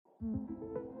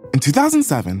In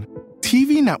 2007,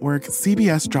 TV network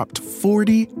CBS dropped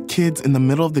 40 kids in the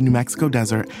middle of the New Mexico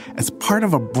desert as part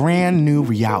of a brand new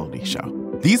reality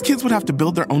show. These kids would have to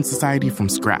build their own society from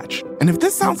scratch. And if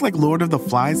this sounds like Lord of the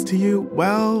Flies to you,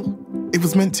 well, it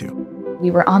was meant to. We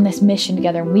were on this mission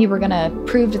together, and we were going to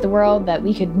prove to the world that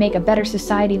we could make a better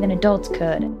society than adults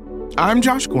could. I'm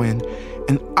Josh Gwynn,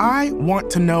 and I want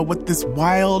to know what this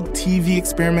wild TV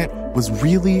experiment was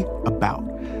really about.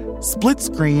 Split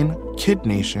Screen, Kid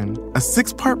Nation, a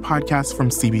 6-part podcast from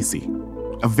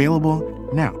CBC. Available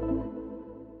now.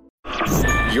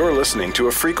 You're listening to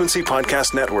a Frequency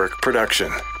Podcast Network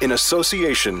production in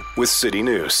association with City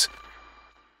News.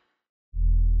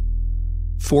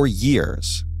 For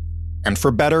years, and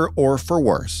for better or for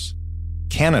worse,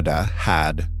 Canada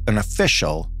had an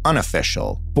official,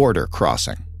 unofficial border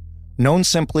crossing, known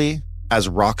simply as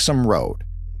Roxham Road.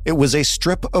 It was a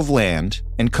strip of land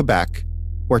in Quebec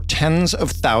where tens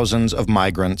of thousands of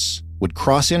migrants would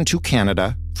cross into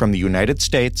Canada from the United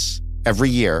States every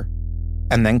year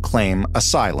and then claim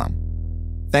asylum,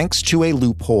 thanks to a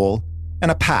loophole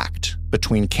and a pact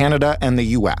between Canada and the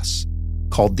US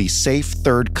called the Safe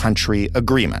Third Country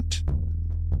Agreement.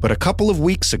 But a couple of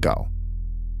weeks ago,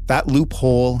 that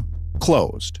loophole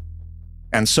closed,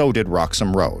 and so did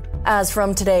Roxham Road. As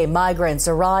from today, migrants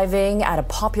arriving at a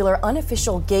popular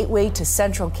unofficial gateway to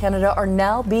central Canada are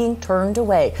now being turned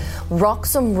away.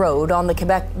 Roxham Road on the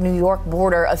Quebec-New York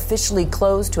border officially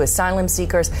closed to asylum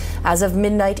seekers as of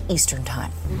midnight Eastern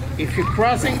Time. If you're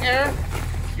crossing here,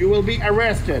 you will be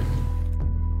arrested.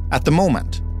 At the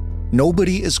moment,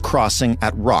 nobody is crossing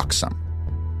at Roxham.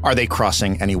 Are they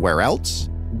crossing anywhere else?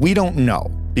 We don't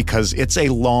know, because it's a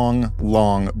long,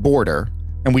 long border,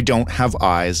 and we don't have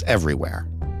eyes everywhere.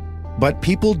 But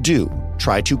people do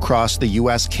try to cross the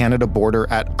US-Canada border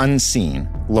at unseen,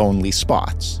 lonely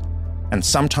spots. And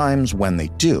sometimes when they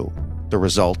do, the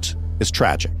result is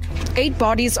tragic. 8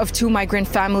 bodies of 2 migrant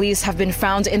families have been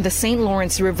found in the St.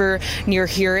 Lawrence River near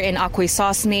here in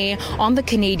Akwesasne on the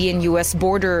Canadian-US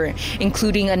border,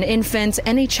 including an infant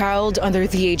and a child under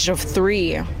the age of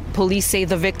 3. Police say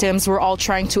the victims were all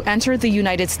trying to enter the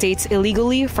United States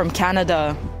illegally from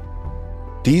Canada.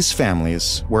 These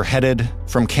families were headed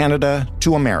from Canada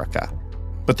to America,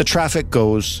 but the traffic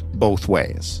goes both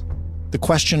ways. The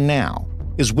question now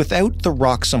is, without the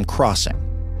Roxham crossing,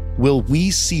 will we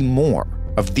see more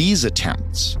of these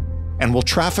attempts? And will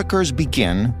traffickers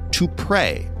begin to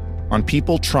prey on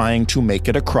people trying to make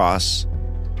it across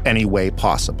any way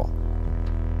possible?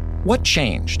 What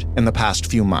changed in the past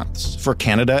few months for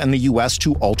Canada and the US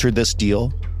to alter this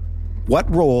deal? What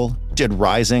role did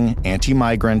rising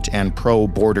anti-migrant and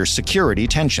pro-border security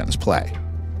tensions play?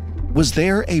 Was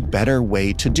there a better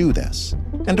way to do this?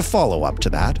 And to follow up to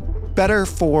that, better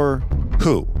for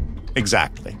who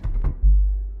exactly?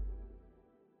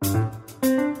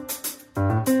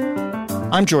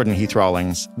 I'm Jordan Heath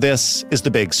Rawlings. This is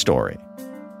The Big Story.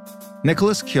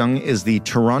 Nicholas Kyung is the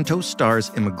Toronto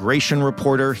Star's immigration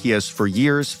reporter. He has for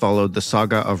years followed the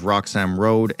saga of Roxham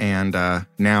Road, and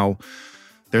now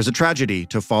there's a tragedy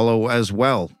to follow as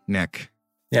well, Nick.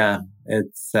 Yeah,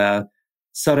 it's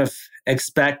sort of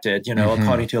expected,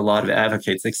 according to a lot of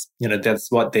advocates.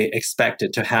 That's what they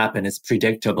expected to happen. It's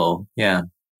predictable. Yeah.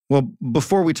 Well,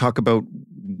 before we talk about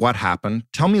what happened,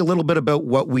 tell me a little bit about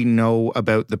what we know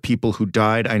about the people who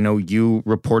died. I know you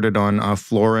reported on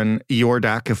Florin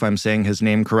Iordak, if I'm saying his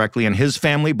name correctly, and his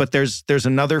family, but there's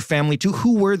another family too.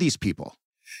 Who were these people?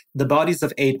 The bodies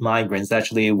of 8 migrants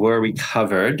actually were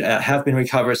recovered, have been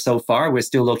recovered so far. We're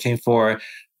still looking for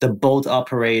the boat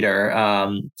operator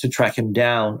to track him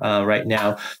down right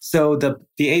now. So the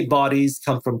 8 bodies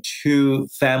come from 2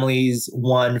 families,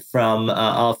 one from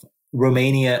of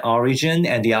Romanian origin,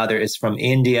 and the other is from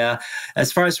India.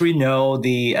 As far as we know,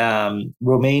 the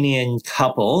Romanian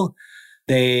couple,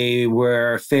 they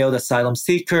were failed asylum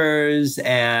seekers,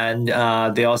 and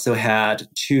they also had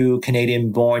 2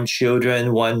 Canadian-born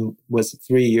children. One was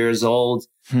 3 years old,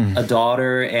 a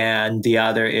daughter, and the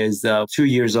other is a 2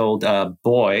 years old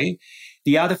boy.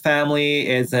 The other family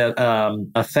is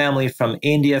a family from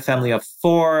India, family of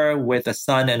 4 with a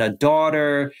son and a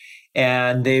daughter.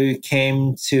 And they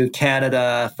came to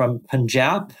Canada from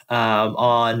Punjab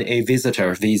on a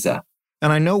visitor visa.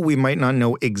 And I know we might not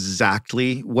know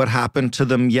exactly what happened to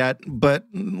them yet, but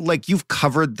you've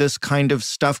covered this kind of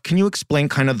stuff. Can you explain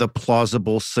kind of the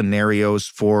plausible scenarios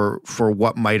for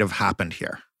what might have happened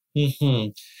here? Mm-hmm.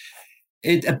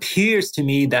 It appears to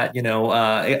me that,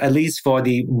 at least for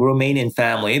the Romanian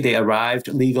family, they arrived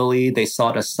legally, they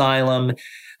sought asylum.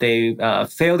 They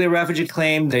failed their refugee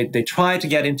claim. They tried to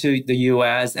get into the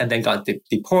U.S. and then got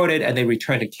deported, and they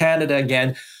returned to Canada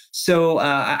again. So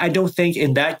I don't think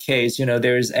in that case,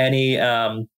 there's any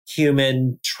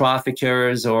human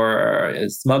traffickers or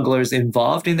smugglers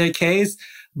involved in their case.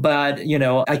 But,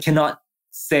 I cannot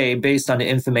say based on the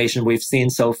information we've seen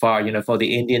so far, for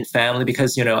the Indian family,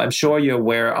 because, I'm sure you're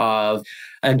aware of,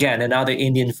 again, another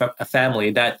Indian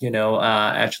family that,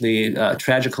 actually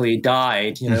tragically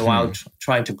died, while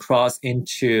trying to cross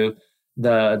into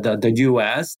the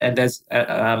U.S. And there's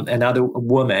another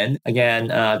woman, again,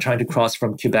 trying to cross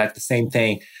from Quebec, the same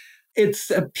thing. It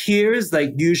appears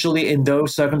like usually in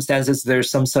those circumstances, there's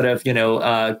some sort of,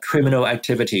 criminal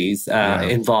activities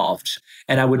involved.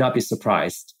 And I would not be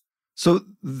surprised. So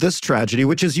this tragedy,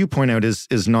 which as you point out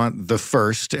is not the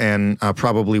first and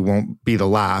probably won't be the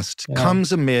last,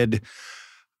 comes amid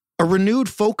a renewed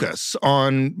focus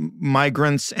on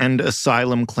migrants and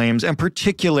asylum claims, and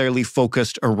particularly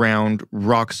focused around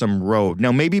Roxham Road.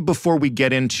 Now, maybe before we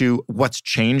get into what's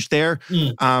changed there,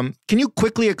 can you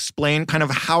quickly explain kind of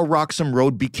how Roxham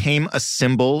Road became a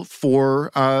symbol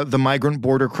for the migrant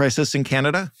border crisis in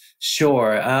Canada?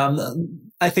 Sure.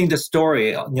 I think the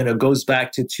story, goes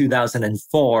back to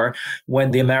 2004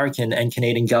 when the American and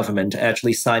Canadian government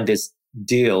actually signed this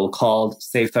deal called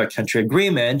Safe Third Country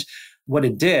Agreement. What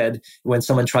it did, when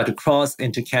someone tried to cross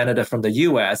into Canada from the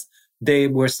U.S., they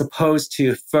were supposed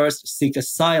to first seek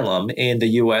asylum in the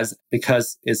U.S.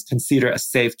 because it's considered a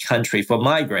safe country for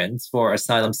migrants, for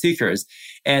asylum seekers.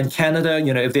 And Canada,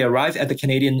 if they arrive at the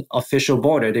Canadian official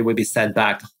border, they would be sent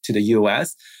back to the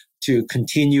U.S. to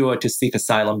continue or to seek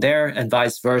asylum there, and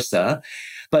vice versa.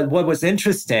 But what was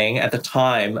interesting at the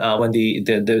time when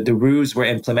the rules were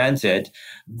implemented,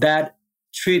 that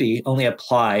treaty only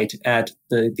applied at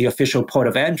the official port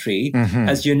of entry.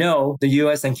 As you know, the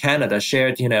U.S. and Canada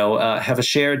have a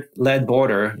shared land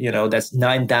border, that's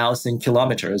 9,000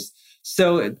 kilometers.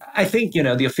 So I think,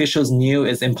 the officials knew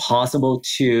it's impossible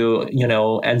to,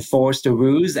 enforce the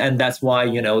rules. And that's why,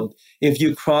 if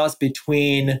you cross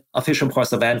between official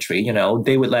ports of entry,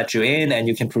 they would let you in and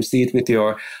you can proceed with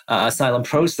your asylum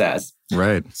process.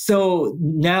 Right. So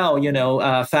now,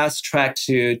 fast track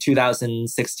to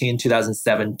 2016,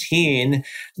 2017,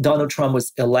 Donald Trump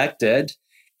was elected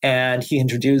and he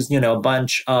introduced, a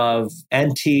bunch of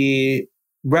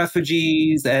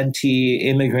anti-refugees,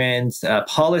 anti-immigrants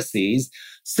policies.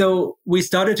 So we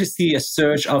started to see a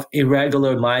surge of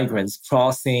irregular migrants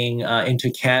crossing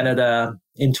into Canada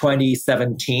in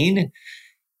 2017.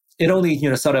 It only,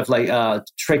 sort of like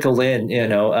trickled in,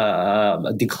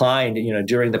 declined,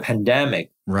 during the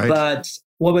pandemic. Right. But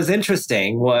what was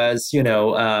interesting was,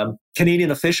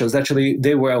 Canadian officials actually,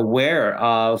 they were aware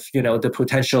of, the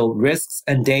potential risks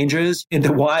and dangers in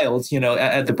the wilds,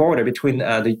 at the border between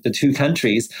the two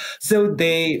countries. So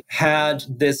they had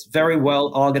this very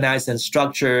well organized and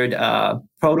structured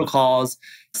protocols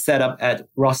set up at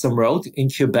Roxham Road in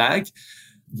Quebec.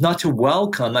 Not to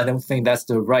welcome, I don't think that's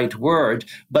the right word,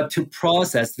 but to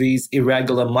process these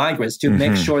irregular migrants, to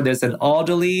make sure there's an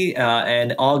orderly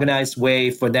and organized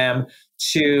way for them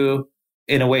to,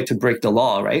 in a way, to break the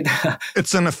law, right?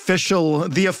 It's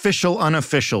the official,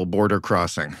 unofficial border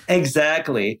crossing.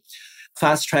 Exactly.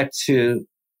 Fast track to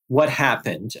what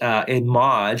happened in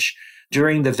March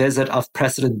during the visit of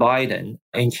President Biden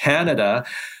in Canada.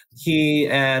 He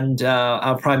and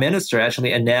our Prime Minister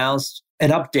actually announced an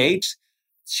update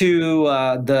to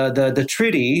the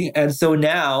treaty. And so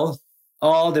now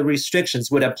all the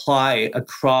restrictions would apply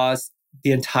across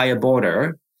the entire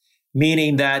border,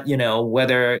 meaning that,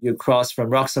 whether you cross from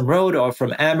Roxham Road or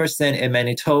from Emerson in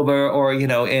Manitoba or,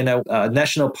 in a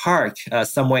national park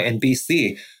somewhere in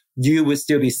BC, you would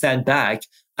still be sent back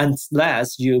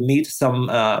unless you meet some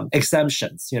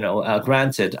exemptions,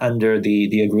 granted under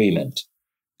the agreement.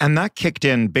 And that kicked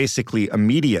in basically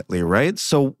immediately, right?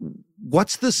 So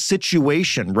what's the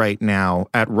situation right now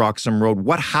at Roxham Road?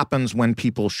 What happens when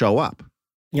people show up?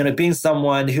 Being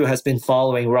someone who has been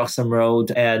following Roxham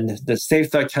Road and the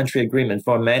Safe Third Country Agreement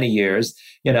for many years,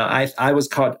 I was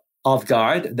caught off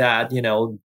guard that,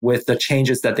 with the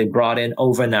changes that they brought in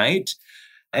overnight.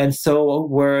 And so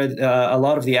were a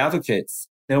lot of the advocates.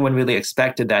 No one really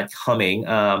expected that coming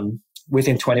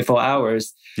within 24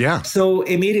 hours. Yeah. So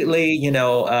immediately,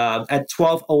 at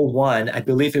 12:01, I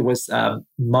believe it was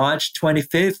March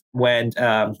 25th, when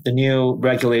the new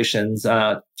regulations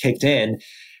kicked in,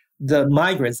 the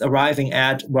migrants arriving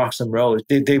at Roxham Road,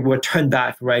 they were turned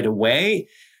back right away.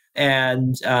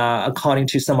 And according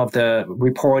to some of the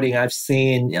reporting I've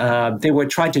seen, they were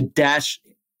trying to dash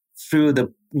through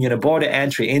the border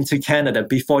entry into Canada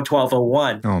before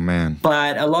 12:01. Oh, man.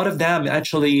 But a lot of them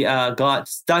actually got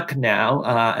stuck now,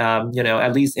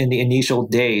 at least in the initial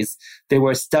days. They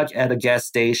were stuck at a gas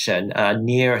station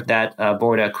near that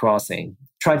border crossing.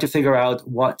 trying to figure out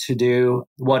what to do,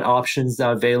 what options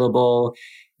are available.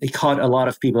 It caught a lot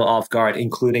of people off guard,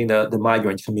 including the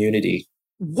migrant community.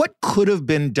 What could have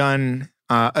been done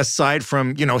aside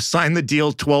from, sign the deal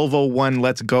 1201,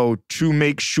 let's go, to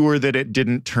make sure that it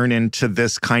didn't turn into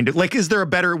this kind of, was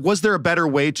there a better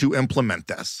way to implement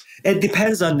this? It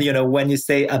depends on, when you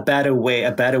say a better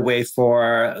way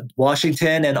for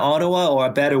Washington and Ottawa, or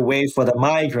a better way for the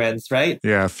migrants, right?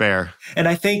 Yeah, fair. And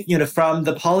I think, from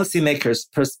the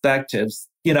policymakers' perspectives,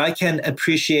 I can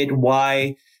appreciate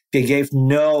why they gave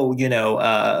no,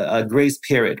 a grace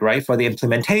period, right, for the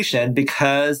implementation,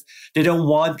 because they don't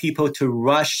want people to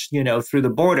rush, through the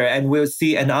border. And we'll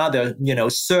see another,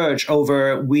 surge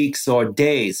over weeks or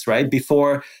days, right,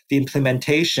 before the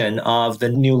implementation of the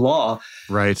new law.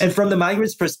 Right. And from the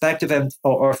migrants' perspective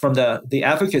or from the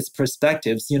advocates'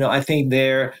 perspectives, I think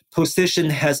their position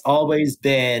has always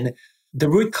been the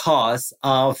root cause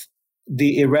of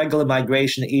the irregular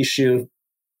migration issue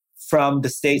from the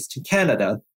States to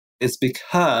Canada is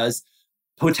because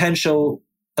potential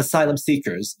asylum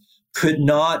seekers could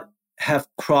not have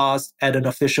crossed at an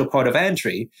official port of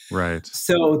entry. Right.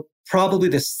 So probably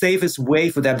the safest way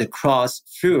for them to cross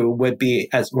through would be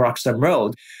as Roxham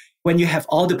Road. When you have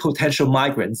all the potential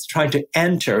migrants trying to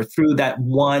enter through that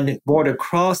one border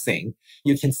crossing,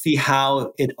 you can see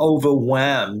how it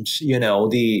overwhelmed,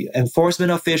 the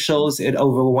enforcement officials. It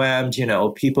overwhelmed,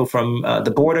 people from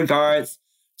the border guards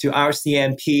to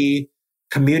RCMP,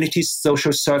 community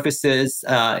social services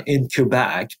in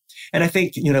Quebec. And I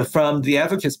think, from the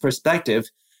advocates' perspective,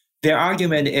 their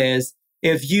argument is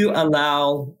if you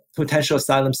allow potential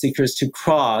asylum seekers to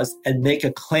cross and make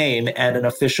a claim at an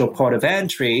official port of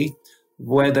entry,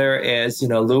 whether it's,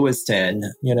 Lewiston,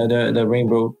 the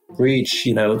Rainbow Bridge,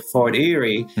 Fort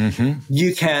Erie,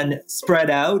 you can spread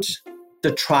out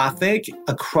the traffic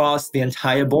across the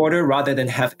entire border rather than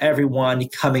have everyone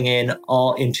coming in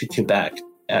all into Quebec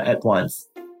at once.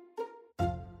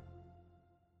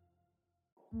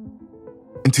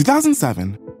 In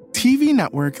 2007, TV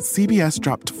network CBS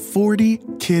dropped 40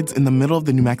 kids in the middle of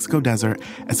the New Mexico desert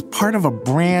as part of a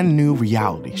brand new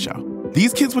reality show.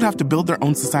 These kids would have to build their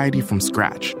own society from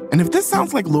scratch. And if this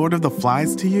sounds like Lord of the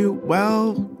Flies to you,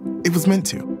 well, it was meant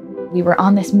to. We were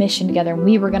on this mission together, and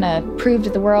we were going to prove to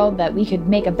the world that we could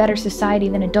make a better society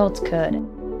than adults could.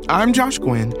 I'm Josh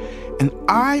Gwynn, and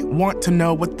I want to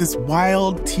know what this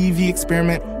wild TV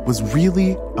experiment was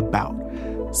really about.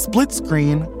 Split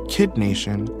Screen, Kid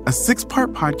Nation, a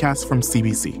 6-part podcast from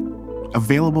CBC.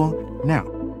 Available now.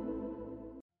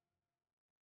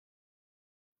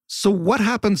 So what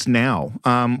happens now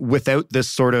without this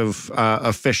sort of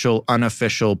official,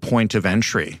 unofficial point of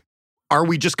entry? Are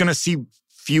we just going to see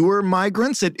fewer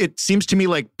migrants? It seems to me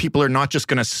like people are not just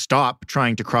going to stop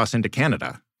trying to cross into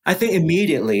Canada. I think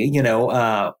immediately,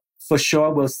 for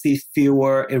sure we'll see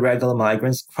fewer irregular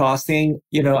migrants crossing.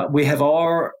 We have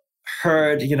all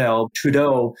heard,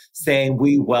 Trudeau saying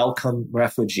we welcome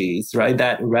refugees, right?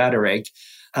 That rhetoric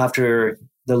after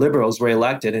the Liberals were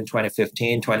elected in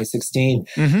 2015, 2016.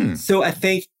 Mm-hmm. So I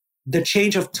think the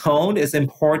change of tone is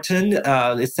important.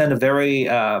 It sent a very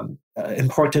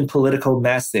important political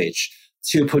message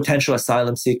to potential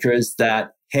asylum seekers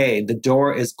that, hey, the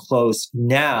door is closed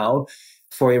now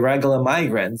for irregular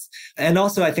migrants. And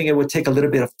also, I think it would take a little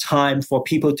bit of time for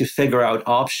people to figure out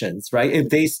options, right? If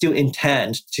they still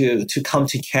intend to come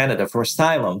to Canada for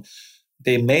asylum,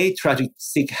 they may try to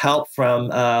seek help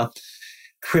from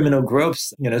criminal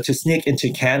groups, to sneak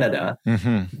into Canada.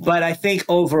 Mm-hmm. But I think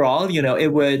overall,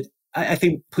 I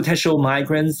think potential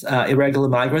migrants, irregular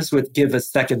migrants would give a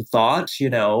second thought,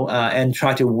 and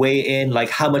try to weigh in like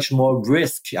how much more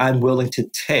risk I'm willing to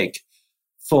take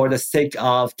for the sake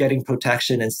of getting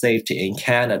protection and safety in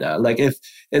Canada. Like if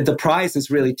the price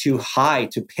is really too high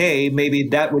to pay, maybe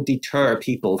that would deter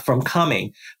people from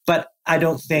coming. But I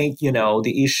don't think,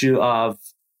 the issue of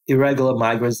irregular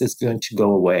migrants is going to go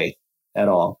away at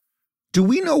all. Do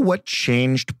we know what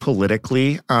changed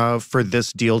politically for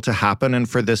this deal to happen and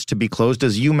for this to be closed?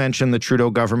 As you mentioned, the Trudeau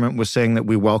government was saying that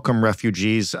we welcome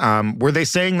refugees. Were they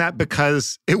saying that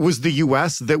because it was the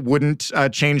U.S. that wouldn't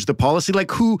change the policy?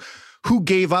 Like who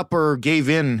gave up or gave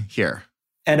in here?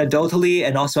 Anecdotally,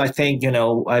 and also I think,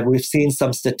 we've seen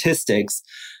some statistics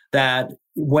that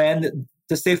when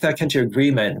the Safe Third Country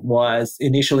Agreement was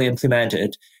initially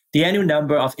implemented, the annual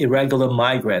number of irregular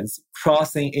migrants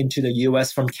crossing into the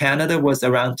U.S. from Canada was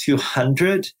around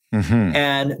 200. Mm-hmm.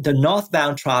 And the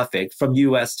northbound traffic from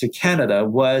U.S. to Canada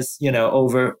was,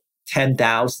 over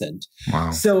 10,000.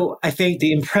 Wow. So I think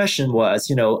the impression was,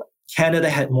 Canada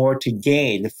had more to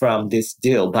gain from this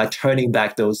deal by turning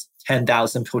back those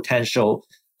 10,000 potential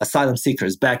asylum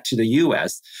seekers back to the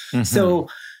U.S. So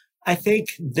I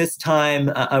think this time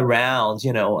around,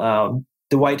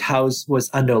 the White House was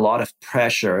under a lot of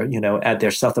pressure, at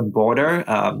their southern border,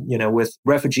 with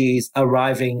refugees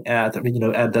arriving at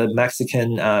the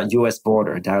Mexican-U.S.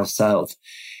 border down south.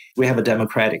 We have a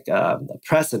Democratic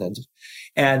president,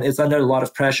 and it's under a lot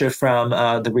of pressure from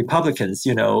the Republicans,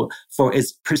 for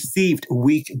its perceived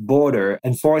weak border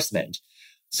enforcement.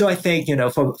 So I think,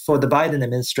 for the Biden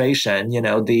administration,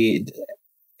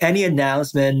 any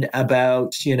announcement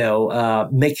about,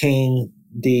 making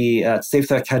the Safe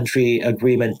Third Country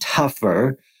agreement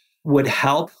tougher would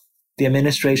help the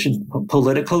administration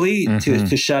politically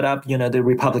to shut up, the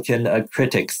Republican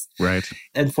critics. Right.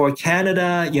 And for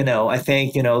Canada, I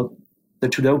think, the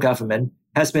Trudeau government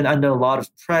has been under a lot of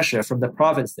pressure from the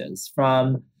provinces,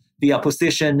 from the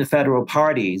opposition federal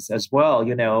parties as well,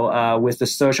 with the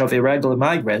surge of irregular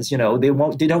migrants, they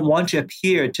don't want to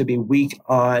appear to be weak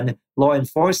on law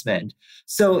enforcement.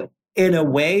 So in a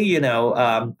way,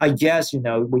 I guess,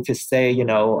 we could say,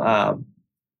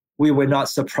 we were not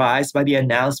surprised by the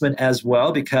announcement as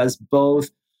well, because both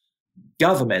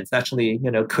governments actually,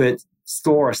 could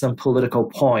score some political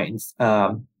points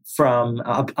from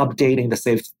updating the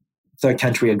Safe Third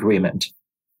Country agreement.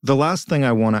 The last thing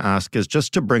I want to ask is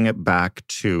just to bring it back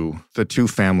to the two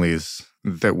families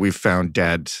that we found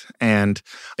dead. And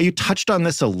you touched on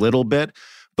this a little bit,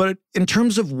 but in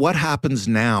terms of what happens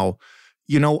now,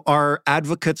 are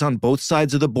advocates on both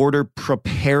sides of the border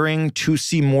preparing to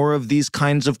see more of these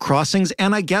kinds of crossings?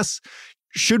 And I guess,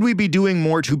 should we be doing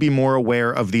more to be more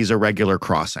aware of these irregular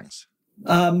crossings?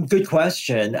 Good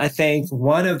question. I think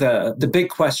one of the big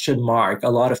question mark a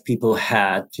lot of people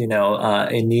had,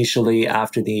 initially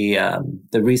after the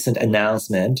recent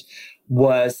announcement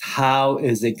was, how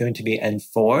is it going to be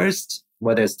enforced?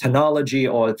 Whether it's technology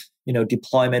or,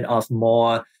 deployment of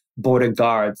more border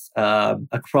guards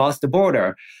across the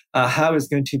border, how is it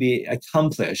going to be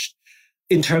accomplished?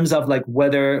 In terms of like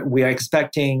whether we are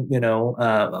expecting,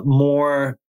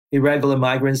 more irregular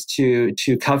migrants to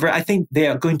cover, I think they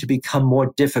are going to become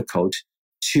more difficult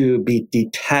to be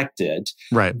detected.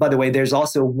 Right. By the way, there's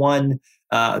also one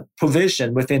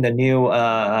provision within the new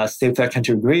Safe Third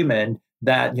Country agreement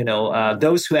that,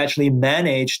 those who actually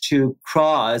manage to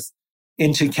cross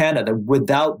into Canada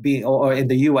without being, or in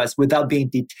the US without being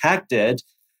detected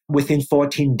within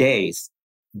 14 days,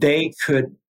 they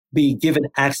could be given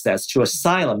access to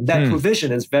asylum. That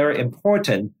provision is very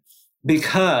important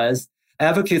because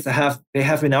advocates have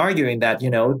been arguing that,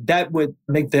 that would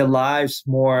make their lives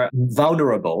more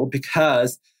vulnerable,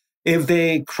 because if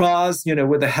they cross,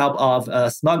 with the help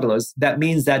of smugglers, that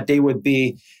means that they would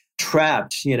be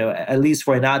trapped, at least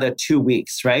for another 2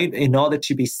 weeks, right? In order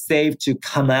to be safe to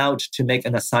come out to make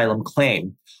an asylum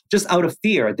claim. Just out of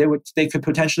fear, they could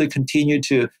potentially continue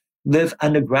to live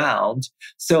underground.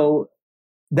 So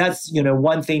that's,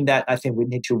 one thing that I think we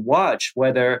need to watch,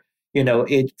 whether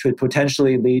it could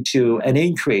potentially lead to an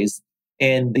increase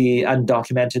in the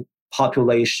undocumented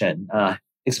population,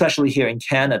 especially here in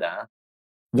Canada.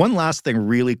 One last thing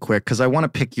really quick, because I want to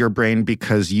pick your brain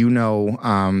because you know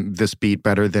this beat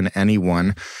better than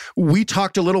anyone. We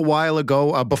talked a little while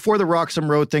ago, before the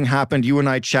Roxham Road thing happened, you and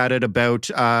I chatted about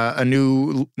a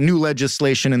new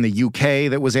legislation in the UK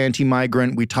that was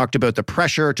anti-migrant. We talked about the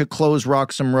pressure to close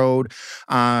Roxham Road.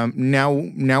 Now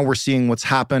we're seeing what's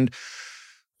happened.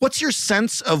 What's your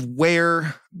sense of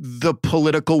where the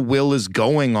political will is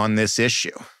going on this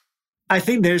issue? I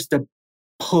think there's the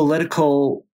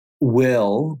political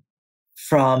will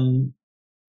from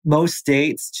most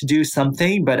states to do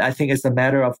something, but I think it's a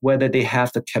matter of whether they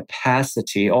have the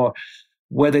capacity or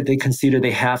whether they consider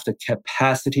they have the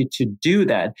capacity to do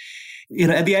that.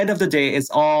 At the end of the day, it's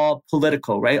all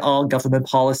political, right? All government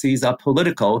policies are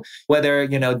political, whether,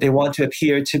 they want to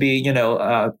appear to be,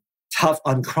 tough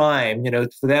on crime.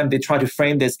 For them, they try to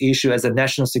frame this issue as a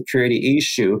national security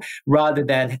issue rather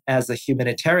than as a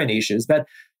humanitarian issue. But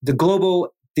the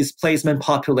global displacement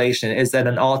population is at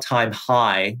an all-time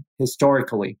high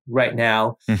historically right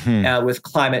now, with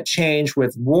climate change,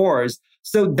 with wars.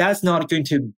 So that's not going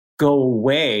to go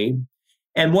away.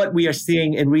 And what we are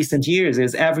seeing in recent years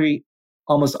is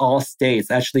almost all states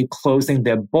actually closing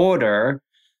their border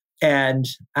and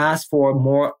ask for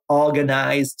more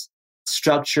organized,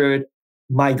 structured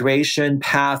migration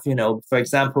path. For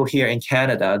example, here in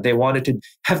Canada, they wanted to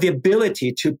have the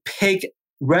ability to pick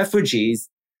refugees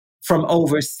from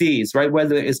overseas, right?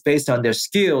 Whether it's based on their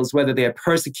skills, whether they are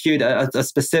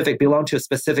belong to a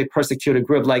specific persecuted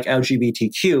group like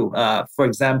LGBTQ, for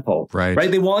example,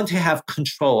 right? They want to have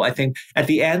control. I think at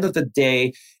the end of the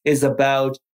day is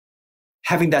about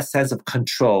having that sense of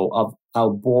control of our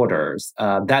borders.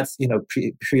 That's,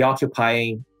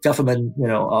 preoccupying government,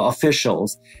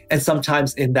 officials. And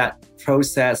sometimes in that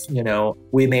process,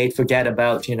 we may forget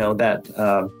about,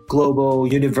 that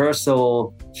global,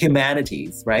 universal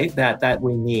humanities, right? That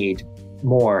we need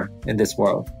more in this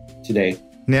world today.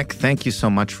 Nick, thank you so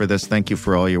much for this. Thank you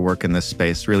for all your work in this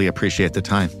space. Really appreciate the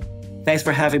time. Thanks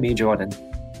for having me, Jordan.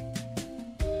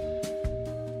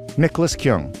 Nicholas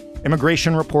Kyung,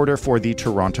 immigration reporter for the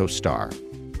Toronto Star.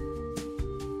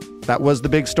 That was The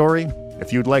Big Story.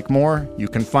 If you'd like more, you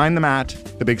can find them at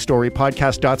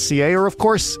thebigstorypodcast.ca or, of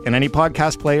course, in any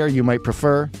podcast player you might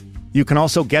prefer. You can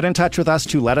also get in touch with us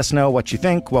to let us know what you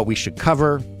think, what we should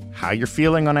cover, how you're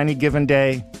feeling on any given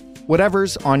day,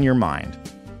 whatever's on your mind.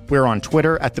 We're on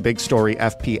Twitter at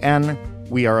TheBigStoryFPN.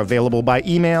 We are available by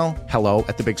email,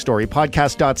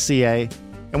 hello@thebigstorypodcast.ca.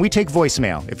 And we take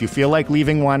voicemail. If you feel like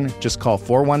leaving one, just call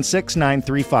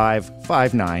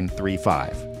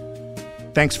 416-935-5935.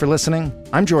 Thanks for listening.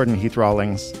 I'm Jordan Heath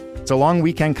Rawlings. It's a long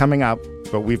weekend coming up,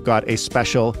 but we've got a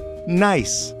special,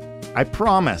 nice, I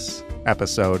promise,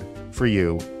 episode for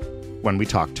you when we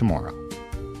talk tomorrow.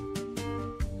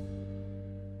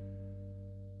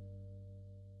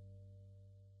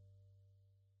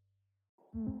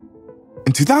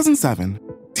 In 2007,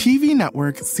 TV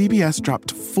network CBS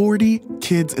dropped 40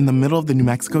 kids in the middle of the New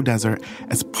Mexico desert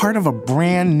as part of a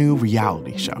brand new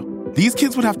reality show. These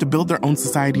kids would have to build their own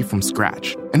society from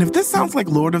scratch. And if this sounds like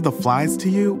Lord of the Flies to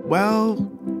you, well,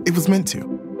 it was meant to.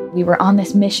 We were on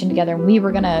this mission together, and we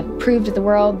were going to prove to the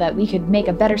world that we could make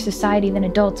a better society than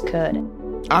adults could.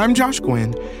 I'm Josh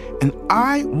Gwynn, and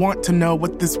I want to know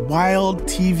what this wild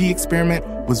TV experiment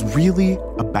was really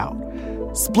about.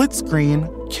 Split Screen,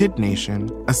 Kid Nation,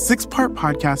 a 6-part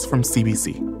podcast from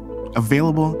CBC.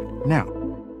 Available now.